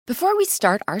Before we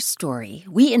start our story,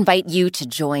 we invite you to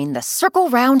join the Circle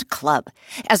Round Club.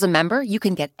 As a member, you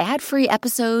can get ad-free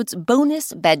episodes,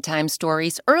 bonus bedtime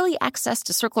stories, early access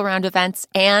to Circle Round events,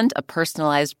 and a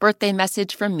personalized birthday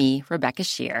message from me, Rebecca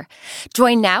Shear.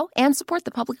 Join now and support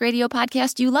the public radio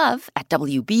podcast you love at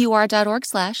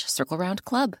wbur.org/Circle Round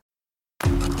Club.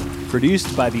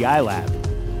 Produced by the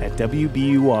iLab at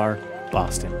WBUR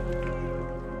Boston.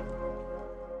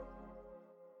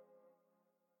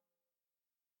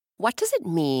 What does it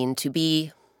mean to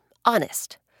be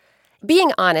honest?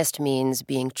 Being honest means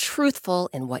being truthful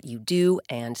in what you do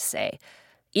and say,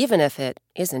 even if it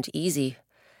isn't easy.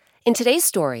 In today's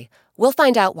story, we'll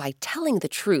find out why telling the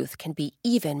truth can be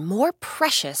even more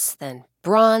precious than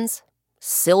bronze,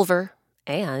 silver,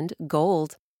 and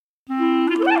gold.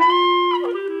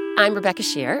 I'm Rebecca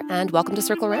Shear, and welcome to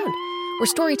Circle Round, where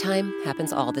story time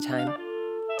happens all the time.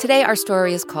 Today, our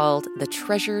story is called The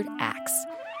Treasured Axe.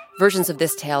 Versions of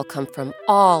this tale come from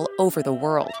all over the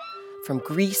world, from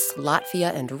Greece,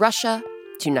 Latvia, and Russia,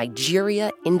 to Nigeria,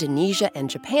 Indonesia, and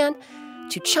Japan,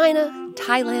 to China,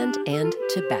 Thailand, and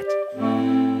Tibet.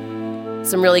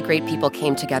 Some really great people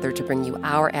came together to bring you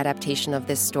our adaptation of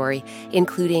this story,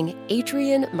 including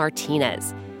Adrian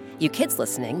Martinez. You kids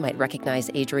listening might recognize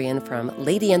Adrian from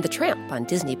Lady and the Tramp on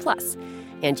Disney+,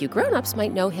 and you grown-ups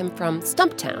might know him from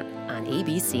Stumptown on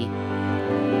ABC.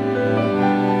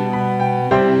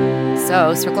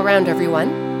 So, circle around, everyone,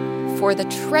 for The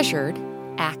Treasured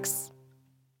Axe.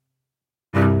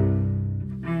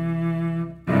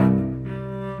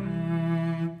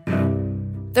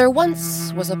 There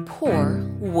once was a poor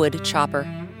wood chopper.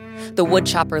 The wood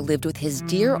chopper lived with his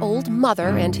dear old mother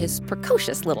and his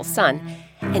precocious little son,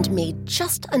 and made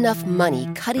just enough money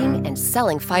cutting and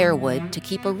selling firewood to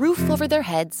keep a roof over their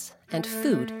heads and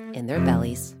food in their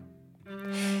bellies.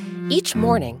 Each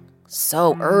morning,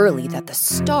 so early that the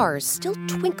stars still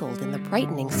twinkled in the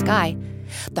brightening sky,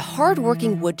 the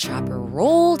hard-working woodchopper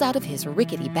rolled out of his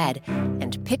rickety bed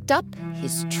and picked up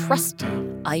his trusty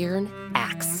iron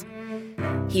axe.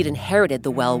 He'd inherited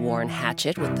the well-worn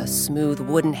hatchet with the smooth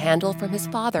wooden handle from his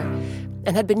father,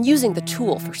 and had been using the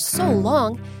tool for so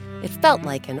long, it felt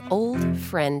like an old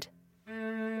friend.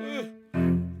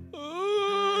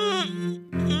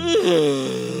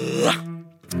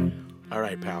 All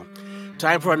right, pal.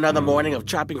 Time for another morning of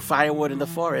chopping firewood in the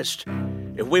forest.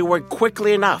 If we work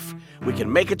quickly enough, we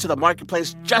can make it to the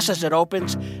marketplace just as it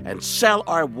opens and sell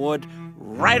our wood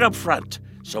right up front,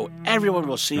 so everyone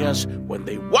will see us when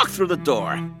they walk through the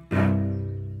door.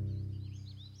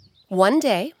 One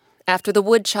day, after the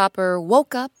woodchopper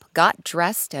woke up, got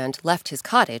dressed, and left his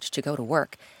cottage to go to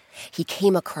work, he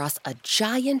came across a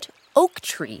giant oak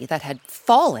tree that had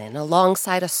fallen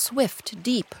alongside a swift,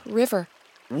 deep river.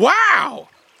 Wow!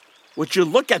 Would you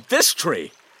look at this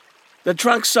tree? The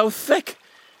trunk's so thick,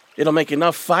 it'll make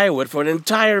enough firewood for an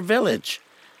entire village.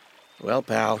 Well,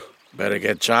 pal, better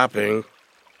get chopping.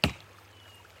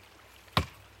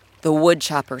 The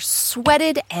woodchopper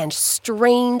sweated and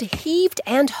strained, heaved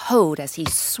and hoed as he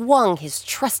swung his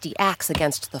trusty axe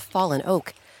against the fallen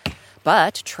oak.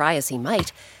 But, try as he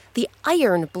might, the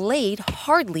iron blade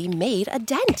hardly made a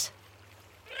dent.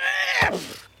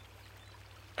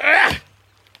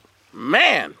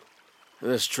 Man,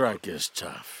 this trunk is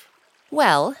tough.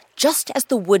 Well, just as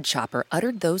the woodchopper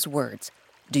uttered those words,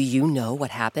 do you know what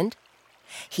happened?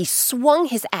 He swung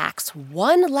his axe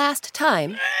one last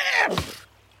time,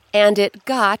 and it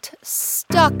got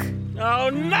stuck. Oh,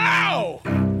 no!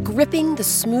 Gripping the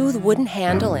smooth wooden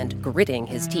handle and gritting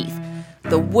his teeth,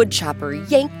 the woodchopper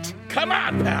yanked. Come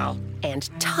on, pal. And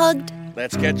tugged.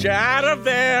 Let's get you out of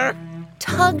there.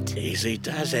 Tugged. Easy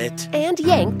does it. And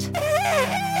yanked.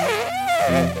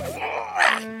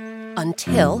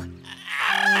 Until,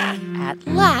 at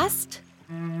last,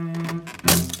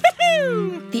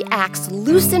 the axe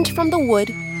loosened from the wood,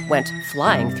 went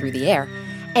flying through the air,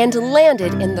 and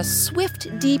landed in the swift,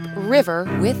 deep river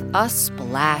with a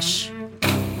splash.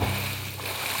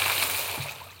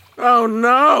 Oh,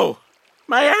 no!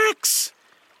 My axe!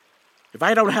 If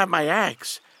I don't have my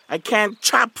axe, I can't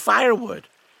chop firewood.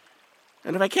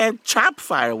 And if I can't chop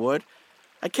firewood,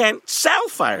 I can't sell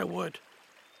firewood.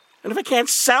 And if I can't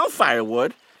sell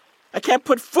firewood, I can't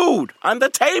put food on the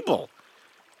table.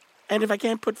 And if I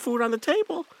can't put food on the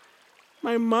table,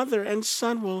 my mother and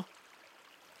son will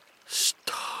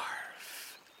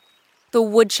starve. The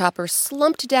woodchopper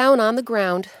slumped down on the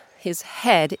ground, his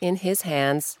head in his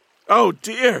hands. Oh,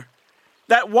 dear.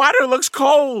 That water looks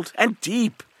cold and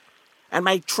deep. And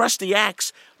my trusty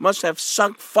axe must have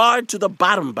sunk far to the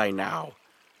bottom by now.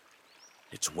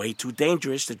 It's way too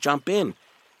dangerous to jump in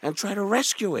and try to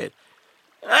rescue it.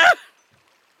 Ah!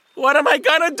 What am I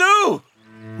gonna do?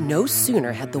 No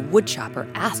sooner had the woodchopper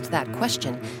asked that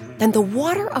question than the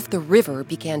water of the river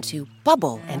began to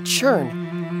bubble and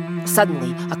churn.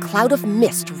 Suddenly, a cloud of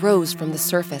mist rose from the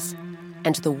surface,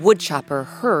 and the woodchopper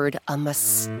heard a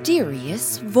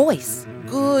mysterious voice.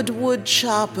 Good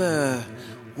woodchopper,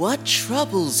 what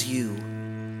troubles you?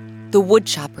 The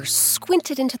woodchopper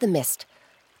squinted into the mist.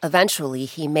 Eventually,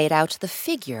 he made out the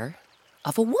figure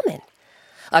of a woman.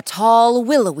 A tall,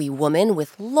 willowy woman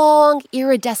with long,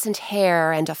 iridescent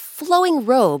hair and a flowing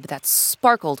robe that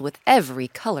sparkled with every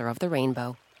color of the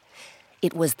rainbow.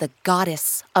 It was the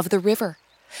goddess of the river,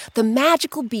 the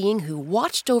magical being who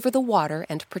watched over the water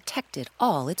and protected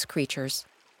all its creatures.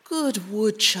 Good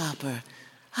woodchopper,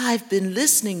 I've been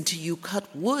listening to you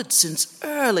cut wood since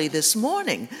early this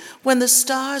morning, when the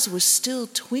stars were still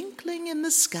twinkling in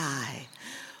the sky.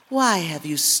 Why have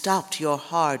you stopped your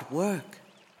hard work?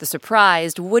 The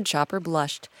surprised woodchopper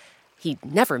blushed. He'd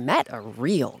never met a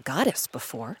real goddess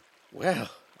before. Well,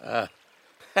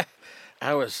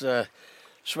 I was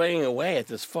swaying away at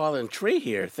this fallen tree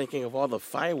here, thinking of all the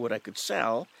firewood I could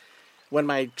sell, when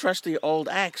my trusty old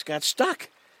axe got stuck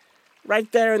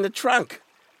right there in the trunk.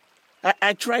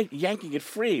 I tried yanking it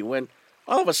free when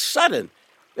all of a sudden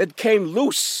it came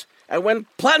loose and went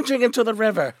plunging into the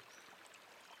river.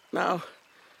 Now,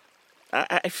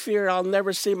 I fear I'll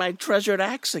never see my treasured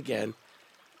axe again,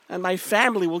 and my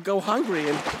family will go hungry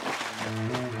and...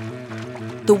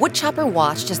 The woodchopper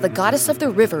watched as the goddess of the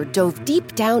river dove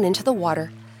deep down into the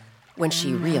water. When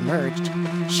she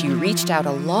reemerged, she reached out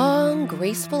a long,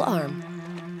 graceful arm.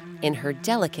 In her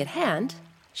delicate hand,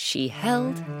 she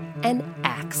held an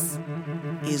axe.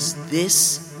 Is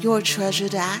this your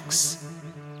treasured axe?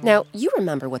 Now, you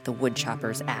remember what the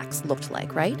woodchopper's axe looked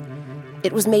like, right?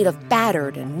 It was made of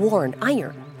battered and worn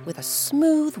iron with a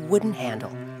smooth wooden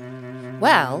handle.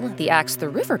 Well, the axe the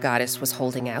river goddess was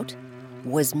holding out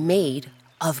was made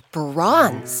of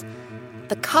bronze.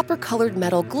 The copper-colored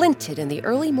metal glinted in the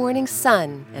early morning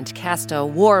sun and cast a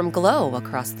warm glow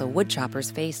across the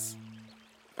woodchopper's face.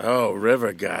 Oh,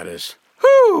 river goddess.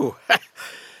 Whew!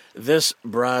 This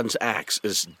bronze axe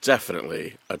is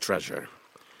definitely a treasure.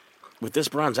 With this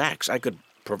bronze axe, I could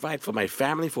provide for my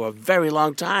family for a very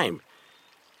long time.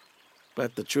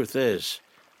 But the truth is,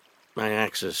 my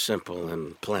axe is simple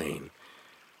and plain.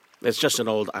 It's just an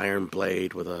old iron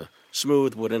blade with a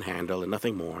smooth wooden handle and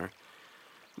nothing more.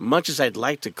 Much as I'd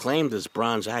like to claim this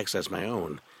bronze axe as my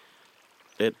own,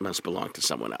 it must belong to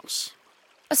someone else.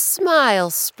 A smile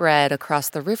spread across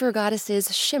the river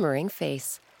goddess's shimmering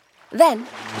face. Then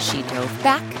she dove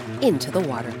back into the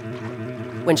water.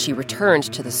 When she returned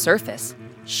to the surface,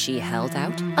 she held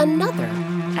out another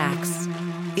axe.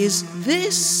 Is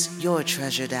this your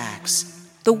treasured axe?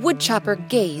 The woodchopper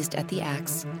gazed at the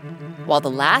axe. While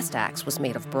the last axe was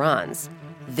made of bronze,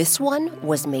 this one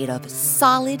was made of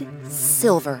solid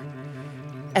silver.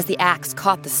 As the axe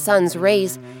caught the sun's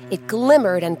rays, it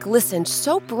glimmered and glistened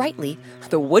so brightly,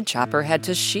 the woodchopper had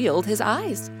to shield his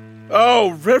eyes.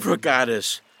 Oh, river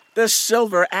goddess, this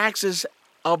silver axe is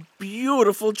a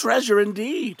beautiful treasure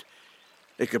indeed.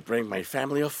 It could bring my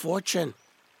family a fortune.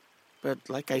 But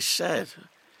like I said,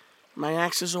 my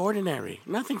axe is ordinary,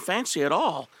 nothing fancy at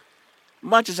all.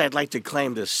 Much as I'd like to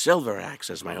claim this silver axe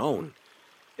as my own,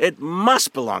 it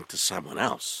must belong to someone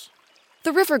else.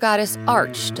 The river goddess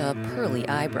arched a pearly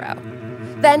eyebrow.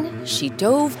 Then she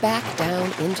dove back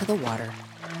down into the water.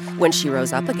 When she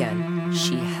rose up again,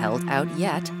 she held out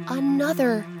yet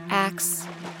another axe.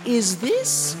 Is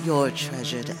this your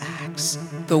treasured axe?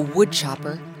 The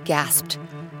woodchopper gasped.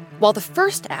 While the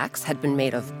first axe had been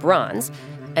made of bronze,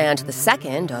 and the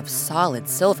second of solid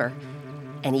silver,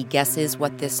 any guesses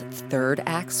what this third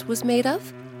axe was made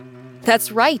of?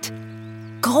 That's right,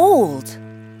 gold.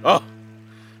 Oh,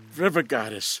 river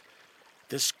goddess,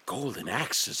 this golden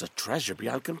axe is a treasure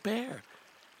beyond compare.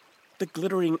 The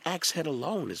glittering axe head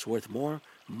alone is worth more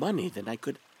money than I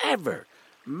could ever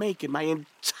make in my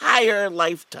entire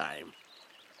lifetime.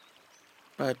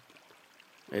 But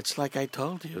it's like I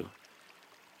told you.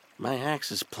 My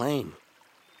axe is plain,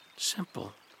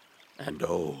 simple, and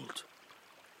old.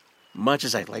 Much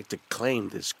as I'd like to claim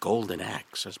this golden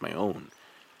axe as my own,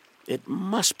 it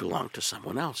must belong to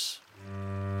someone else.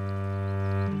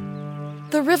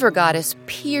 The river goddess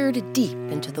peered deep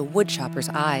into the woodchopper's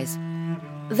eyes.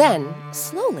 Then,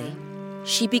 slowly,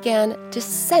 she began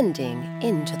descending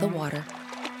into the water.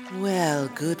 Well,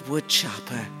 good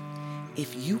woodchopper,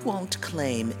 if you won't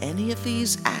claim any of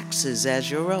these axes as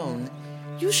your own,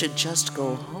 you should just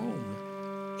go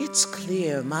home. It's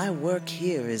clear my work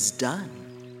here is done.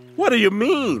 What do you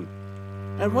mean?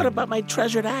 And what about my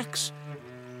treasured axe?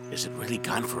 Is it really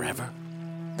gone forever?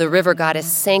 The river goddess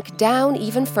sank down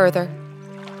even further.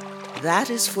 That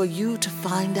is for you to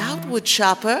find out,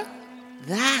 woodchopper.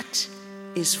 That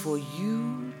is for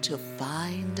you to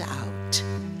find out.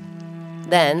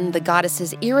 Then the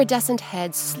goddess's iridescent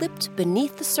head slipped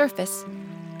beneath the surface,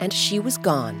 and she was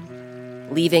gone,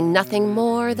 leaving nothing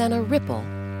more than a ripple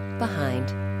behind.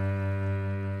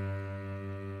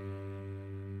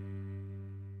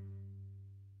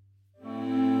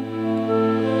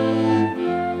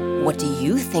 What do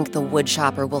you think the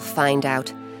woodchopper will find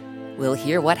out? We'll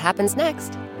hear what happens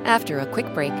next after a quick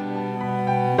break.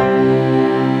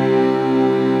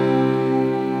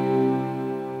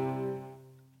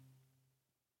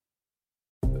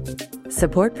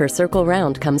 Support for Circle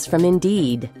Round comes from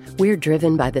Indeed. We're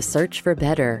driven by the search for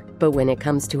better, but when it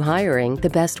comes to hiring, the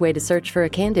best way to search for a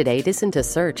candidate isn't to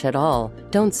search at all.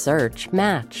 Don't search,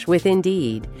 match with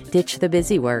Indeed. Ditch the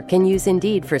busy work and use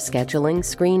Indeed for scheduling,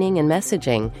 screening, and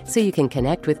messaging so you can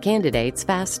connect with candidates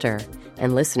faster.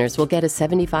 And listeners will get a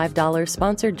 $75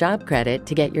 sponsored job credit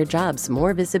to get your jobs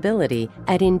more visibility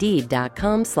at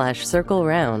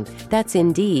Indeed.com/circleround. That's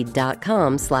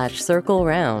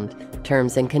Indeed.com/circleround.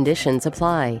 Terms and conditions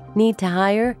apply. Need to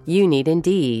hire? You need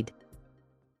Indeed.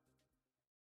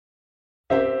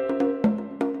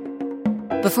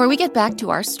 Before we get back to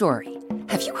our story,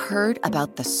 have you heard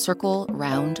about the Circle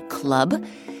Round Club?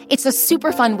 It's a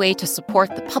super fun way to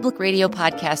support the public radio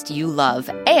podcast you love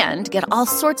and get all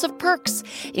sorts of perks,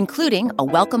 including a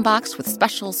welcome box with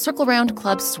special Circle Round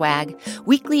Club swag,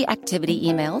 weekly activity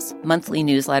emails, monthly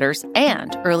newsletters,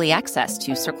 and early access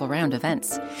to Circle Round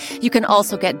events. You can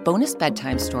also get bonus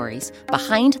bedtime stories,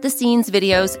 behind-the-scenes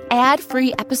videos,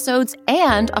 ad-free episodes,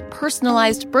 and a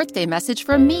personalized birthday message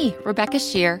from me, Rebecca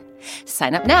Shear.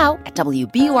 Sign up now at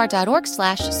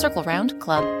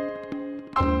wbur.org/circleroundclub.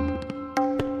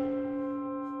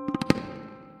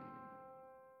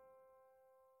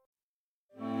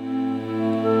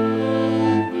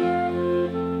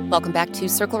 Welcome back to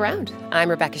Circle Round. I'm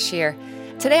Rebecca Shear.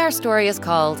 Today our story is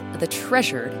called The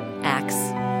Treasured Axe.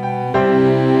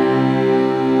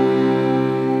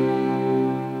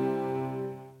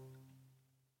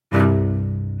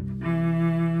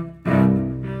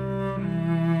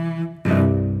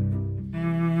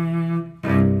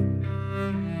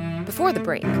 Before the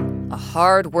break, a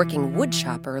hard-working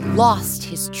woodchopper lost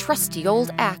his trusty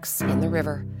old axe in the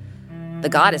river. The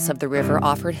goddess of the river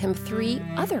offered him 3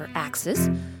 other axes,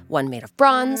 one made of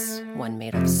bronze, one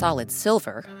made of solid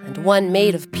silver, and one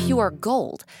made of pure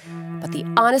gold. But the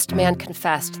honest man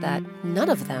confessed that none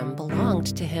of them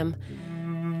belonged to him.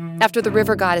 After the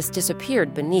river goddess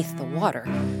disappeared beneath the water,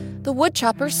 the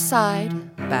woodchopper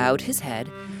sighed, bowed his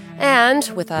head, and,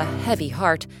 with a heavy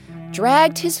heart,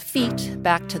 dragged his feet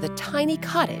back to the tiny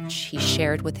cottage he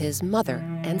shared with his mother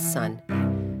and son.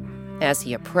 As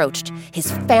he approached,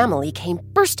 his family came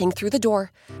bursting through the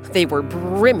door. They were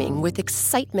brimming with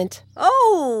excitement.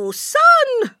 Oh,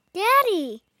 son!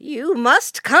 Daddy! You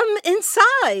must come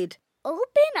inside.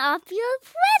 Open up your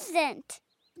present.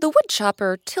 The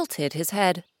woodchopper tilted his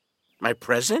head. My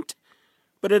present?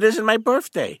 But it isn't my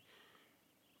birthday.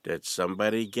 Did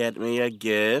somebody get me a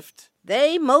gift?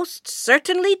 They most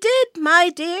certainly did,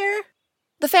 my dear.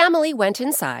 The family went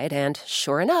inside, and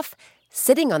sure enough,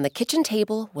 sitting on the kitchen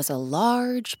table was a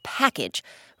large package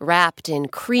wrapped in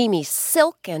creamy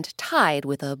silk and tied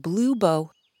with a blue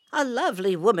bow. A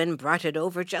lovely woman brought it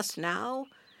over just now.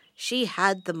 She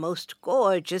had the most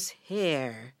gorgeous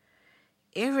hair,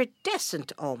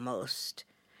 iridescent almost.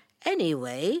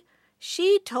 Anyway,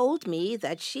 she told me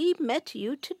that she met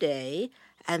you today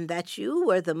and that you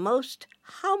were the most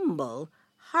humble,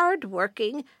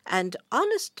 hard-working, and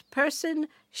honest person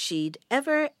she'd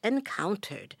ever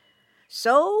encountered.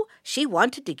 So she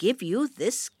wanted to give you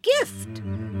this gift.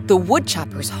 The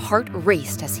woodchopper's heart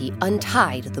raced as he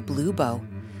untied the blue bow.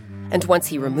 And once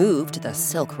he removed the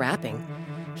silk wrapping,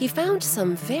 he found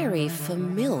some very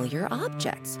familiar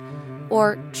objects,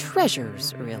 or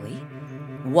treasures, really.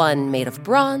 One made of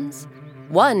bronze,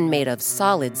 one made of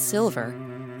solid silver,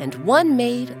 and one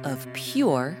made of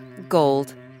pure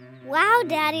gold. Wow,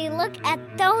 Daddy, look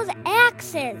at those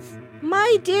axes.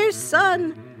 My dear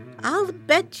son, I'll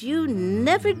bet you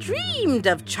never dreamed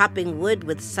of chopping wood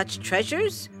with such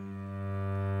treasures.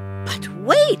 But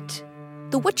wait!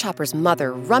 The woodchopper's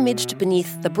mother rummaged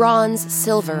beneath the bronze,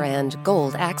 silver, and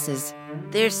gold axes.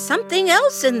 There's something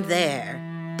else in there.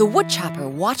 The woodchopper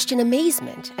watched in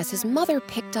amazement as his mother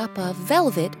picked up a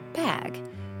velvet bag.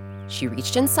 She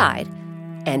reached inside,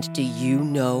 and do you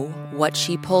know what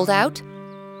she pulled out?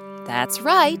 That's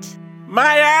right.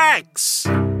 My axe!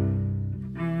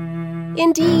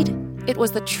 Indeed, it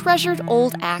was the treasured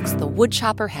old axe the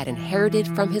woodchopper had inherited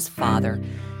from his father.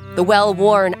 the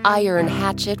well-worn iron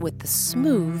hatchet with the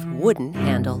smooth wooden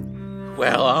handle.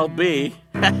 Well, I'll be.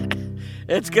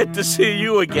 It's good to see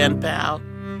you again, pal.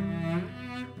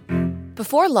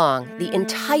 Before long, the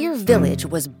entire village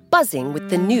was buzzing with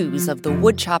the news of the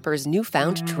woodchopper's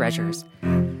newfound treasures.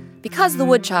 Because the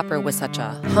woodchopper was such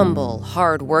a humble,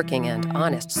 hard-working, and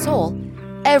honest soul,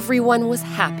 everyone was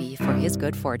happy for his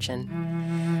good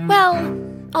fortune. Well,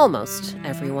 almost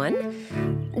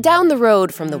everyone. Down the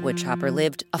road from the woodchopper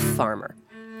lived a farmer,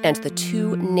 and the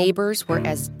two neighbors were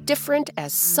as different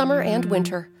as summer and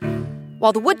winter.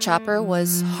 While the woodchopper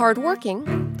was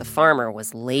hard-working, the farmer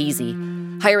was lazy,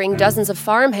 hiring dozens of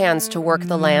farmhands to work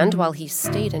the land while he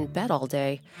stayed in bed all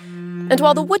day. And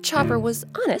while the woodchopper was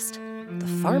honest, the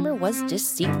farmer was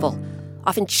deceitful,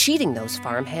 often cheating those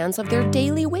farmhands of their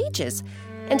daily wages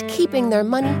and keeping their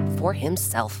money for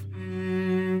himself.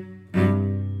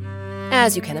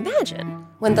 As you can imagine,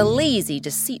 when the lazy,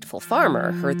 deceitful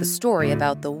farmer heard the story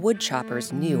about the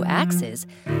woodchopper's new axes,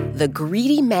 the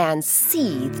greedy man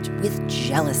seethed with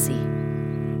jealousy.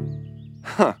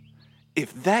 Huh.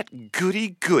 If that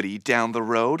goody-goody down the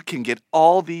road can get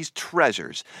all these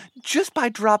treasures just by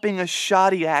dropping a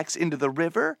shoddy axe into the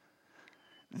river,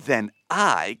 then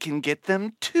I can get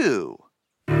them too.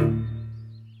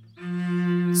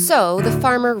 So the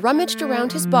farmer rummaged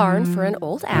around his barn for an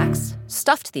old axe,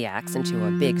 stuffed the axe into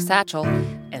a big satchel,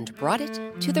 and brought it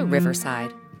to the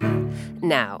riverside.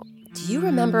 Now, do you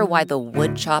remember why the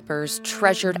woodchopper's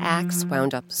treasured axe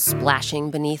wound up splashing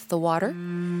beneath the water?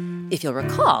 If you'll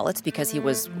recall, it's because he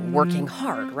was working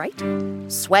hard, right?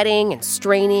 Sweating and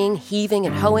straining, heaving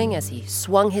and hoeing as he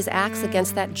swung his axe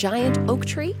against that giant oak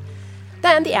tree.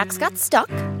 Then the axe got stuck.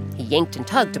 He yanked and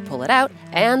tugged to pull it out,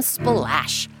 and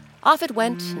splash! Off it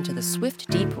went into the swift,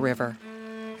 deep river.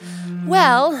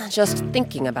 Well, just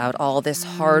thinking about all this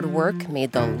hard work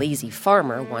made the lazy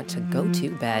farmer want to go to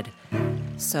bed.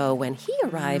 So when he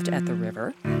arrived at the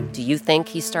river, do you think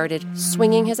he started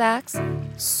swinging his axe?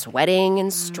 Sweating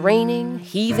and straining,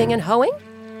 heaving and hoeing?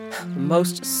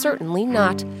 Most certainly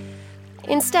not.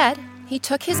 Instead, he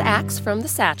took his axe from the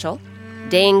satchel,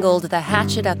 dangled the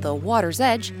hatchet at the water's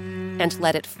edge, and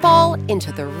let it fall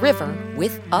into the river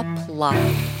with a plop.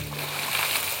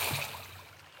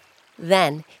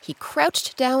 Then he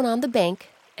crouched down on the bank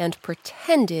and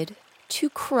pretended to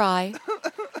cry.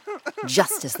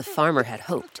 Just as the farmer had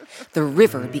hoped, the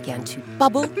river began to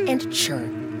bubble and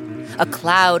churn. A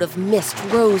cloud of mist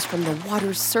rose from the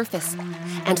water's surface,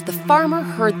 and the farmer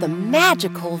heard the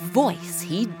magical voice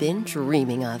he'd been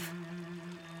dreaming of.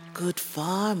 Good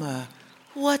farmer,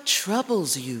 what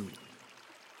troubles you?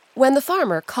 When the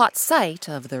farmer caught sight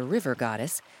of the river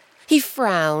goddess, he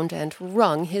frowned and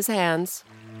wrung his hands.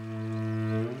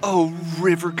 Oh,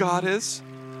 river goddess,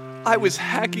 I was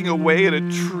hacking away at a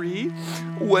tree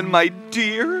when my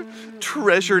dear,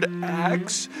 treasured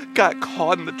axe got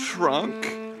caught in the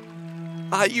trunk.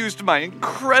 I used my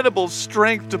incredible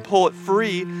strength to pull it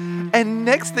free, and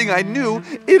next thing I knew,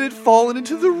 it had fallen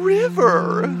into the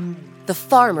river. The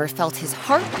farmer felt his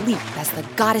heart leap as the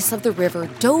goddess of the river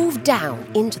dove down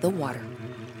into the water.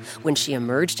 When she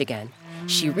emerged again,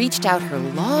 she reached out her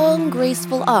long,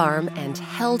 graceful arm and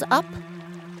held up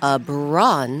a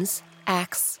bronze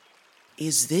axe.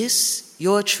 Is this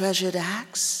your treasured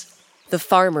axe? The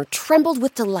farmer trembled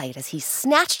with delight as he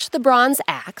snatched the bronze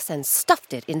axe and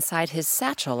stuffed it inside his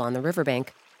satchel on the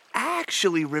riverbank.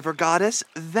 Actually, river goddess,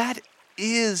 that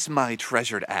is my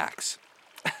treasured axe.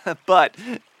 But,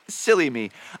 silly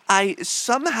me, I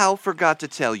somehow forgot to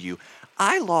tell you,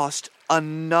 I lost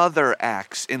another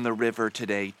axe in the river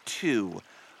today, too.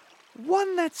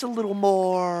 One that's a little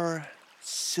more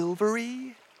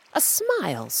silvery. A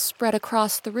smile spread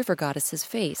across the river goddess's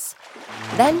face.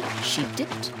 Then she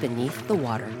dipped beneath the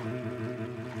water.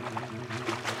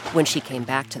 When she came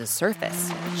back to the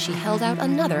surface, she held out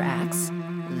another axe,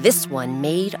 this one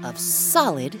made of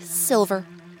solid silver.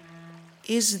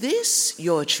 Is this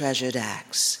your treasured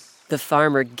axe? The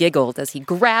farmer giggled as he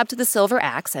grabbed the silver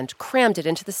axe and crammed it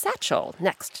into the satchel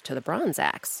next to the bronze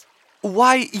axe.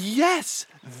 Why, yes,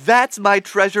 that's my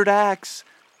treasured axe.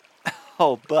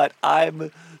 Oh, but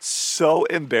I'm so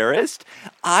embarrassed.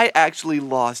 I actually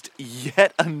lost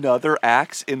yet another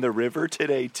axe in the river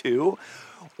today, too.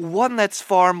 One that's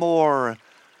far more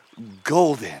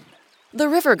golden. The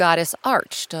river goddess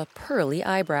arched a pearly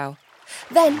eyebrow.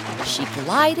 Then she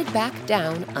glided back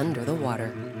down under the water.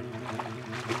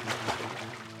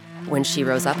 When she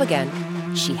rose up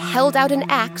again, she held out an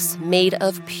axe made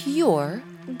of pure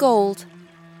gold.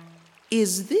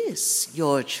 Is this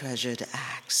your treasured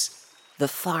axe? The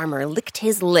farmer licked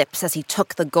his lips as he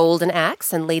took the golden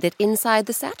axe and laid it inside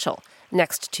the satchel,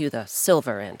 next to the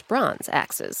silver and bronze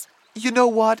axes. You know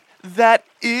what? That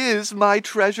is my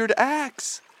treasured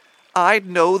axe. I'd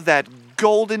know that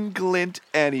golden glint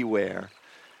anywhere.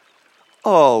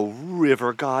 Oh,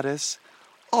 River Goddess,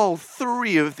 all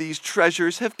 3 of these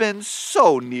treasures have been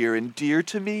so near and dear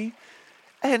to me,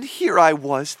 and here I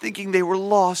was thinking they were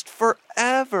lost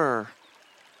forever.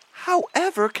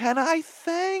 However can I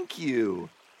thank you?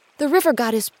 The river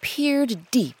goddess peered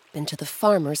deep into the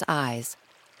farmer's eyes.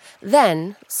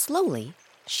 Then, slowly,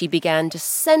 she began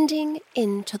descending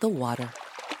into the water.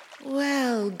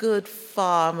 Well, good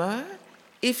farmer,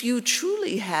 if you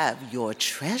truly have your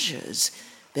treasures,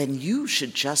 then you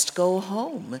should just go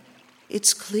home.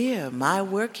 It's clear my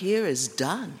work here is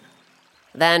done.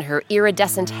 Then her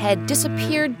iridescent head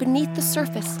disappeared beneath the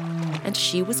surface, and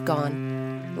she was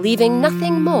gone, leaving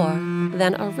nothing more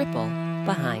than a ripple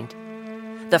behind.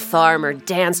 The farmer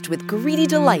danced with greedy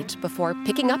delight before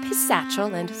picking up his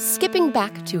satchel and skipping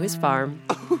back to his farm.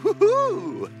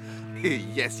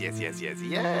 Yes.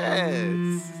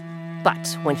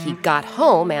 But when he got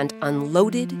home and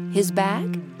unloaded his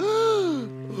bag,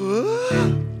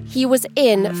 he was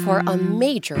in for a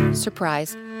major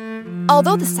surprise.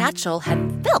 Although the satchel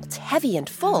had felt heavy and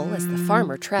full as the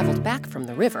farmer traveled back from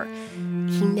the river,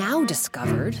 he now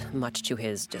discovered, much to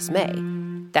his dismay,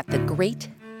 that the great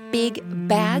big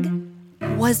bag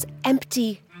was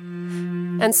empty.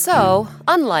 And so,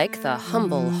 unlike the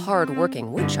humble,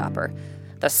 hard-working woodchopper,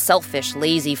 the selfish,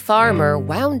 lazy farmer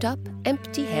wound up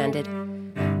empty-handed.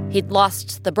 He'd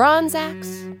lost the bronze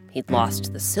axe, he'd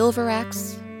lost the silver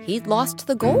axe, he'd lost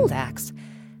the gold axe.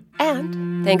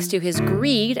 And, thanks to his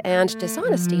greed and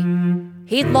dishonesty,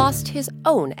 he'd lost his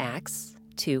own axe,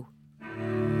 too.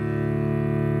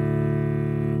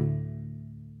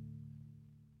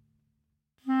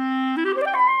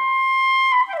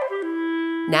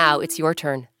 Now it's your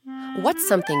turn. What's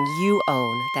something you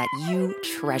own that you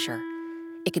treasure?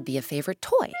 It could be a favorite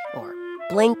toy, or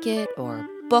blanket, or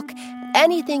book,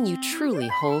 anything you truly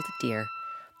hold dear.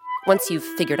 Once you've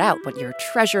figured out what your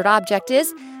treasured object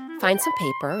is, find some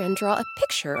paper and draw a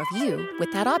picture of you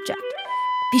with that object.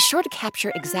 Be sure to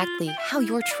capture exactly how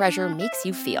your treasure makes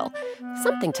you feel.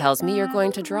 Something tells me you're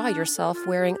going to draw yourself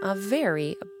wearing a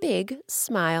very big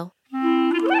smile.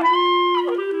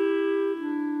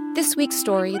 This week's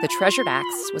story, The Treasured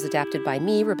Axe, was adapted by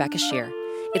me, Rebecca Shear.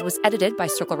 It was edited by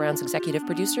Circle Round's executive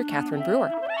producer, Catherine Brewer.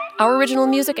 Our original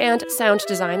music and sound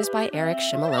design is by Eric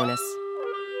Shimalonis.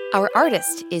 Our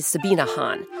artist is Sabina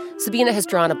Hahn. Sabina has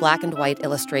drawn a black and white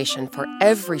illustration for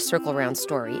every Circle Round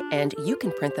story, and you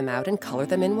can print them out and color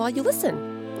them in while you listen.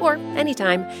 Or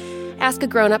anytime. Ask a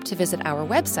grown-up to visit our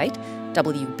website,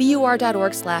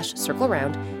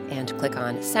 wbur.org/circleround, and click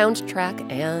on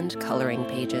Soundtrack and Coloring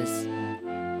Pages.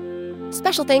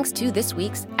 Special thanks to this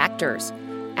week's actors: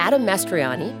 Adam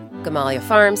Mastriani, Gamalia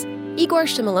Farms, Igor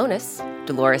Shimalonis,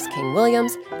 Dolores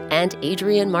King-Williams, and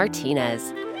Adrian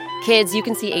Martinez. Kids, you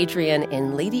can see Adrian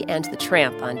in Lady and the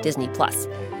Tramp on Disney+.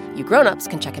 You grown-ups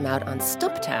can check him out on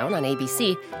Stumptown on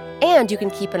ABC, and you can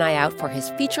keep an eye out for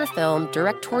his feature film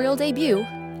directorial debut,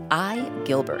 I,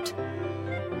 Gilbert.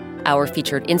 Our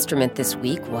featured instrument this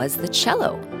week was the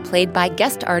cello, played by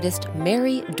guest artist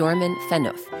Mary Dorman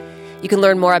Fennoff. You can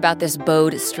learn more about this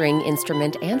bowed string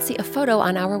instrument and see a photo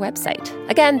on our website.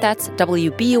 Again, that's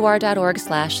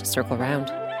wbur.org/circleround.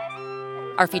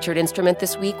 Our featured instrument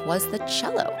this week was the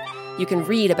cello. You can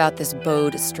read about this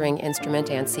bowed string instrument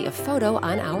and see a photo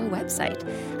on our website.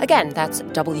 Again, that's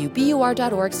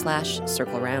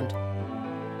wbur.org/circleround.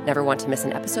 Never want to miss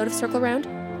an episode of Circle Round?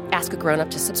 Ask a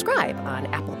grown-up to subscribe on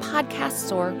Apple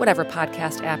Podcasts or whatever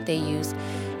podcast app they use.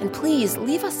 And please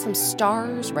leave us some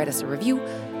stars, write us a review,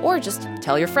 or just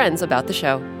tell your friends about the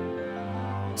show.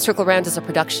 Circle Round is a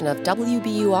production of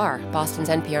WBUR, Boston's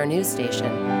NPR news station.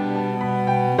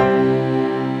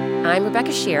 I'm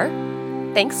Rebecca Shear.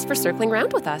 Thanks for circling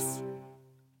round with us.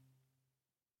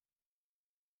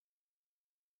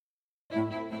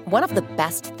 One of the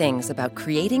best things about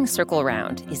creating Circle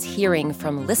Round is hearing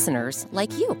from listeners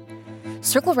like you.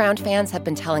 Circle Round fans have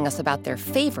been telling us about their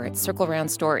favorite Circle Round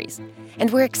stories, and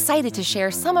we're excited to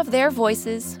share some of their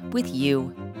voices with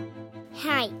you.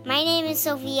 Hi, my name is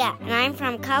Sophia, and I'm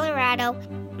from Colorado.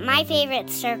 My favorite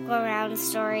Circle Round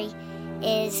story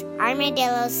is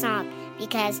Armadillo's Song,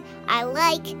 because I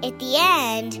like at the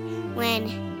end when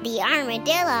the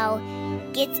armadillo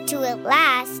gets to at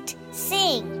last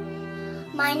sing.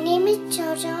 My name is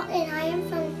Jojo, and I am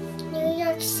from New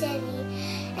York City,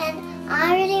 and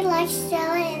I really like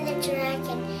Stella and the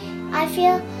Dragon, I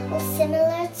feel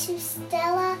similar to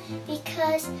Stella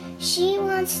because she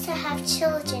wants to have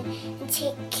children and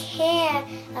take care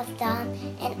of them,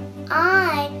 and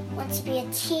I want to be a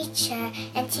teacher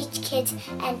and teach kids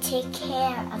and take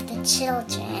care of the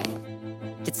children.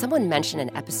 Did someone mention an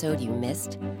episode you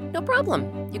missed? No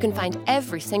problem. You can find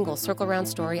every single Circle Round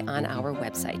story on our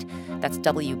website. That's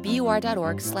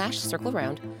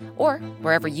wbur.org/circleround, or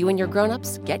wherever you and your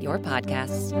grown-ups get your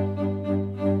podcasts.